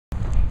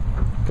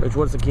Coach,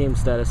 what's the team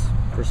status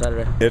for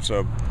Saturday? It's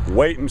a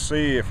wait and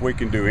see if we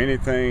can do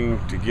anything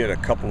to get a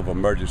couple of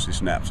emergency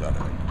snaps out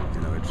of it.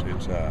 You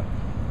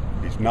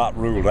know, it's not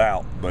ruled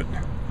out, but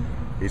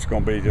it's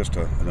going to be just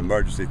an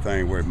emergency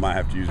thing where we might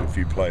have to use a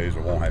few plays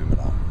or won't have him at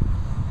all.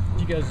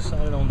 Did you guys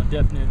decide on the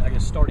definite, I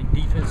guess, starting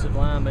defensive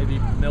line, maybe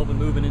Melvin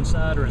moving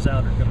inside, or is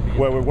Outer going to be?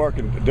 Well, we're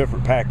working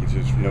different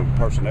packages, you know,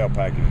 personnel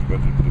packages, but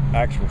the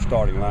actual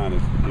starting line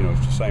is, you know,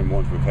 it's the same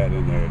ones we've had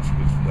in there. It's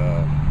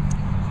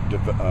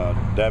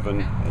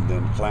Devin and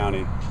then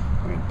Clowney,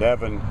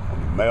 Devin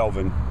and then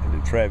Melvin and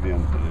then Trevian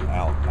and then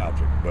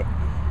Aldrich. But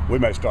we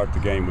may start the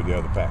game with the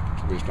other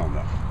package. We just don't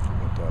know.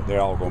 But they're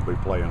all going to be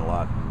playing a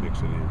lot and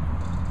mixing in.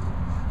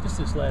 Just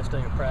this last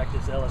day of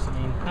practice, Ellis, I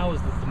mean, how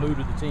is the mood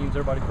of the teams?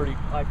 Everybody pretty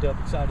hyped up,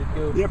 excited to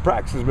go? Yeah,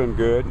 practice has been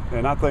good.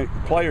 And I think the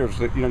players,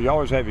 you know, you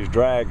always have these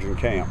drags in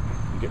camp.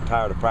 You get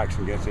tired of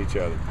practicing against each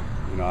other.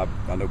 You know,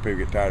 I know people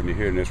get tired of me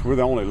hearing this. We're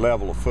the only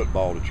level of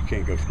football that you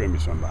can't go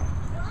scrimmage somebody.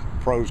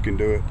 Pros can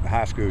do it,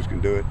 high schools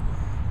can do it,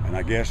 and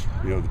I guess,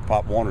 you know, the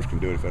Pop Warners can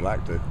do it if they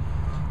like to.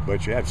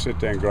 But you have to sit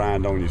there and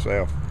grind on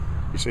yourself.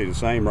 You see the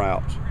same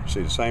routes, you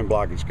see the same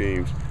blocking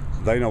schemes.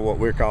 They know what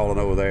we're calling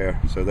over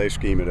there, so they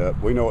scheme it up.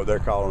 We know what they're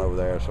calling over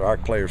there, so our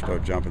players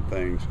start jumping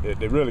things. It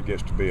really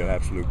gets to be an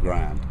absolute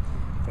grind.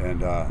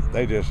 And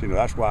they just, you know,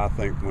 that's why I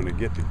think when they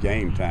get to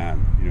game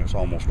time, you know, it's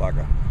almost like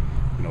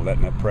you know,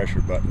 letting that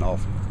pressure button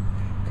off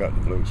and cutting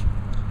them loose.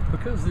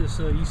 Because this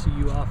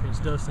ECU offense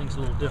does things a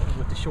little different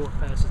with the short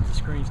passes, the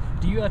screens,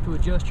 do you have to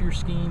adjust your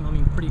scheme, I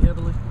mean, pretty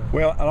heavily?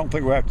 Well, I don't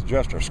think we have to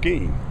adjust our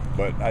scheme,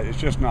 but it's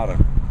just not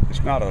a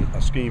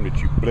scheme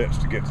that you blitz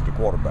to get to the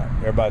quarterback.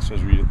 Everybody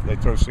says they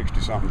throw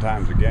 60-something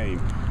times a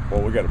game.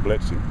 Well, we got to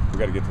blitz him. We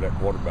got to get to that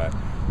quarterback.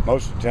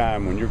 Most of the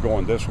time when you're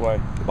going this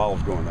way, the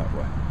ball's going that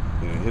way.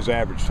 You know, his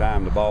average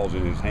time the ball's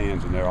in his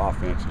hands in their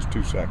offense is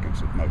 2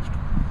 seconds at most.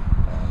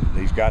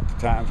 He's got the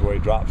times where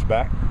he drops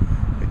back.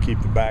 They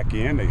keep the back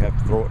end. They have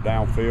to throw it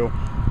downfield,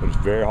 but it's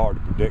very hard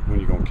to predict when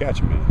you're going to catch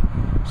him in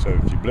it. So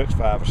if you blitz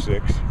 5 or 6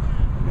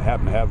 and you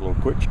happen to have a little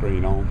quick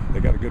screen on, they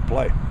got a good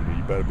play.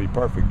 You better be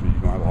perfect or you're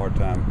going to have a hard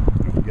time,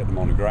 you know, getting them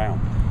on the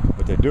ground.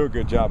 But they do a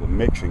good job of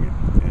mixing it,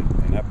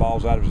 and that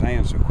ball's out of his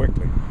hands so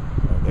quickly.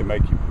 They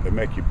make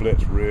you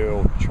blitz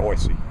real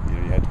choicey. You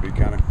know, you have to be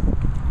kind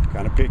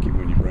of picky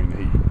when you bring the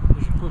heat.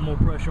 Does you put more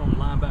pressure on the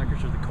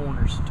linebackers or the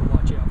corners to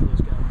watch out for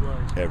those kind of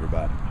plays?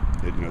 Everybody.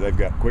 You know, they've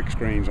got quick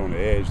screens on the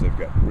edge. They've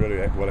got really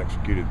well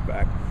executed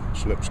back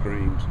slip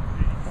screens.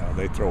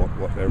 They throw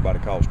what everybody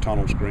calls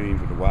tunnel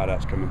screens with the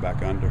wideouts coming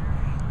back under.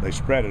 They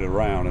spread it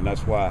around, and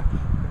that's why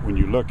when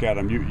you look at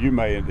them, you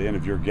may at the end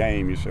of your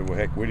game you say, well,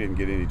 heck, we didn't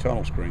get any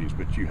tunnel screens,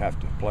 but you have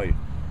to play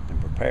and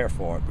prepare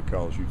for it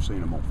because you've seen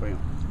them on film.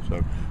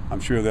 So I'm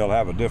sure they'll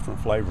have a different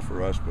flavor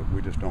for us, but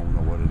we just don't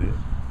know what it is.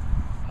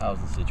 How's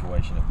the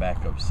situation of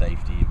backup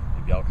safety?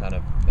 Have y'all kind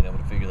of been able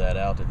to figure that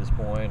out at this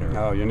point? Or?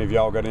 No, any of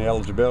y'all got any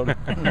eligibility?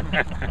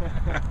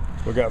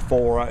 We got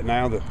 4 right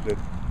now that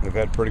have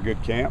had pretty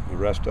good camp. The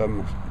rest of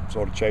them are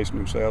sort of chasing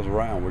themselves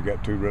around. We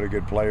got 2 really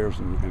good players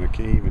in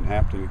Akeem and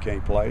Hampton that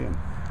can't play, and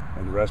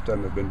the rest of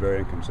them have been very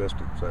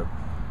inconsistent. So,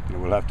 you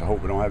know, we'll have to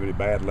hope we don't have any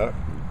bad luck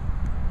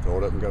and throw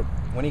it up and go.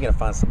 When are you going to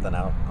find something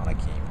out on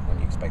Akeem? When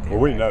do you expect to hear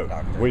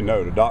Well, we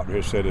know. The doctor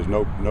has said there's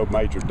no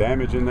major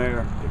damage in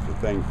there. If the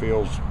thing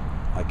feels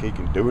like he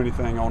can do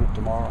anything on it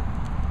tomorrow,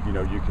 you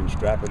know, you can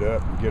strap it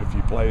up and get a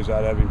few plays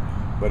out of him.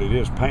 But it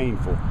is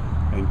painful,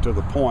 and to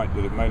the point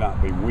that it may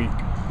not be weak,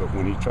 but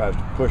when he tries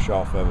to push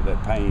off of it,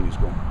 that pain is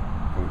going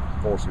to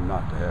force him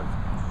not to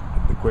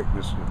have the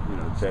quickness, you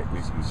know, the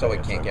technique. So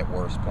it can't get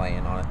worse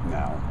playing on it?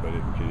 No, but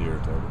it can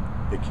irritate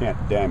it. It can't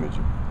damage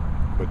him,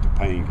 but the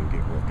pain can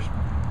get worse.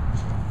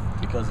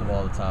 Because of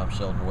all the time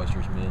Sheldon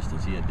Royster's missed,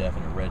 is he a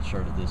definite red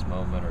shirt at this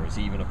moment, or is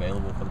he even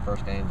available for the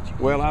first game that you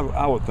can Well,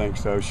 I would think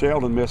so.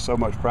 Sheldon missed so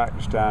much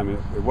practice time.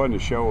 It wasn't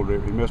his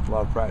shoulder. He missed a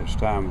lot of practice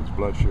time with his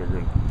blood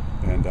sugar,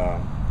 and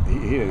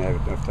he didn't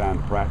have enough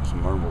time to practice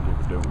and learn what we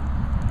were doing.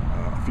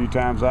 A few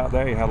times out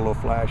there, he had a little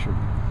flash of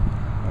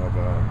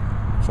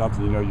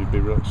something, you know, you'd be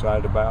real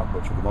excited about,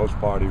 but for the most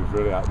part, he was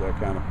really out there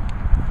kind of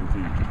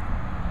confused.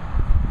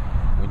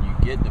 When you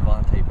get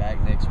Devontae back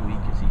next week,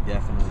 is he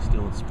definitely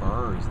still at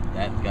Spur? Or is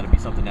that got to be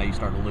something now you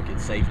start to look at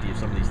safety if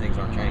some of these things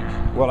aren't changed?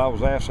 Well, I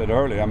was asked that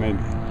earlier. I mean,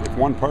 if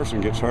one person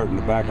gets hurt in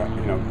the back,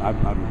 you know,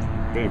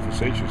 I'm being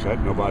facetious.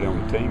 That nobody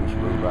on the team is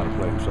really about to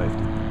play in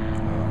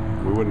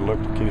safety. We wouldn't look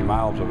at Kenny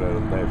Miles over there the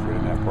day if we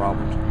didn't have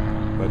problems.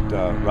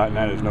 But right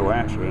now, there's no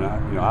answer, and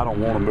I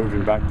don't want to move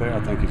him back there. I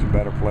think he's a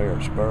better player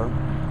at Spur.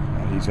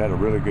 He's had a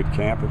really good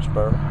camp at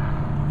Spur.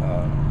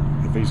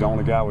 If he's the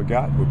only guy we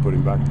got, we'll put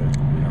him back there.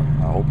 You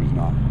know, I hope he's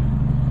not.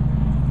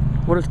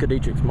 What has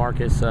Kadrich's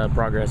Marcus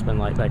progress been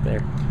like back there?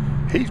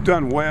 He's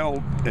done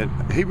well, and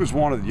he was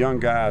one of the young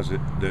guys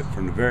that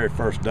from the very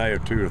first day or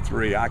 2 or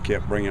 3, I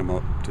kept bringing him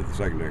up to the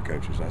secondary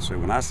coaches. I said,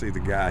 when I see the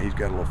guy, he's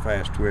got a little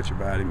fast twitch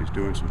about him, he's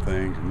doing some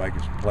things and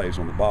making some plays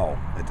on the ball.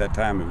 At that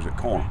time, it was at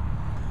corner.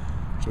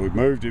 So we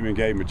moved him and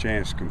gave him a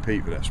chance to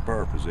compete for that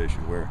Spur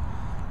position where,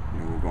 you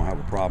know, we're going to have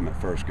a problem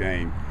at first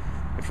game.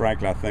 And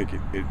frankly, I think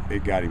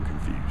it got him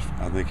confused.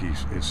 I think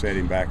it set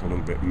him back a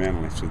little bit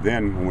mentally. So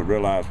then when we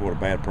realized what a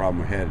bad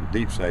problem we had in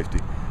deep safety,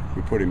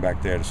 we put him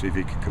back there to see if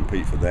he could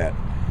compete for that.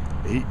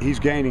 He's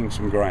gaining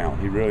some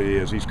ground. He really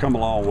is. He's come a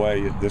long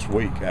way this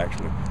week,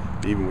 actually,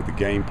 even with the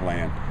game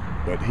plan.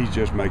 But he's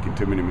just making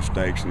too many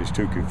mistakes, and he's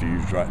too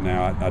confused right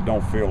now. I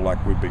don't feel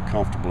like we'd be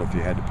comfortable if he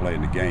had to play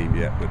in the game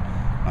yet, but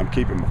I'm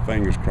keeping my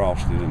fingers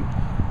crossed that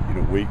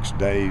in weeks,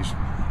 days,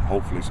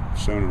 hopefully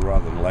sooner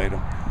rather than later,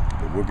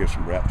 that we'll get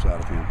some reps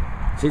out of him.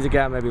 So he's a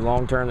guy maybe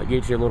long term that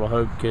gives you a little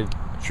hope, kid.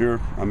 Sure.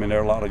 I mean, there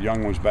are a lot of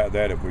young ones back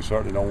there that we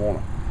certainly don't want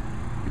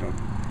to,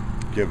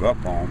 give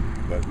up on.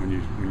 But when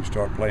you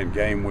start playing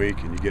game week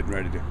and you're getting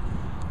ready to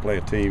play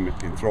a team that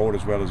can throw it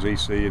as well as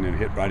EC and then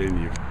hit right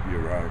into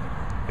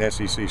your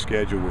SEC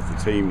schedule with the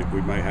team that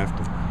we may have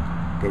to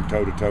go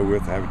toe-to-toe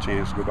with to have a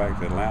chance to go back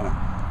to Atlanta,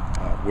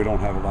 we don't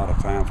have a lot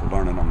of time for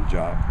learning on the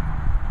job.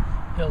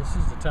 Hell, this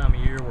is the time of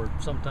year where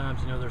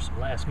sometimes, there's some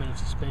last-minute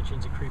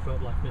suspensions that creep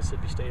up, like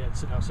Mississippi State had to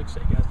sit down 6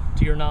 8 guys.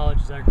 To your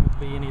knowledge, is there going to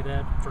be any of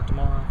that for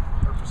tomorrow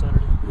or for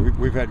Saturday?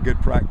 We've had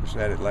good practice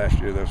at it last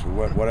year, though, so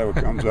whatever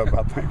comes up,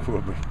 I think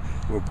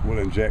we'll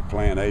inject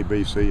plan A,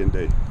 B, C, and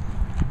D.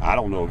 I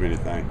don't know of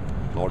anything.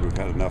 Lord, we've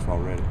had enough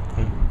already.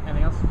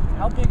 Anything else?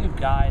 How big have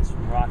guys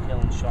from Rock Hill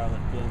and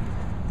Charlotte been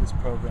this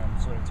program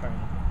sort of turning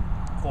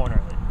the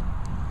corner lately?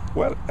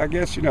 Well, I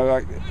guess,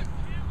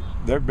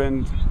 there have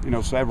been,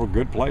 several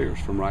good players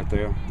from right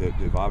there that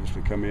have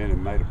obviously come in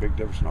and made a big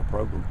difference in our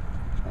program.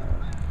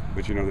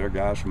 But, there are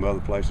guys from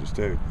other places,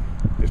 too.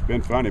 It's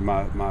been funny.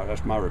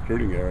 That's my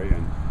recruiting area,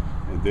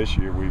 and this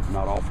year we've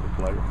not offered a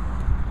player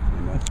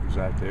in that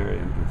exact area.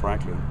 And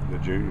frankly, the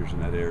juniors in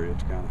that area,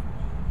 it's kind of,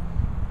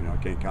 I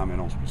can't comment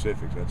on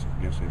specifics. That's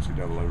against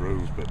NCAA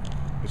rules. But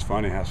it's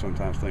funny how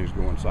sometimes things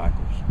go in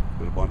cycles.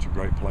 With a bunch of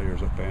great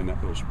players up there in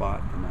that little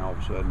spot, and now all of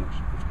a sudden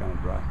it's kind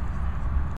of dry.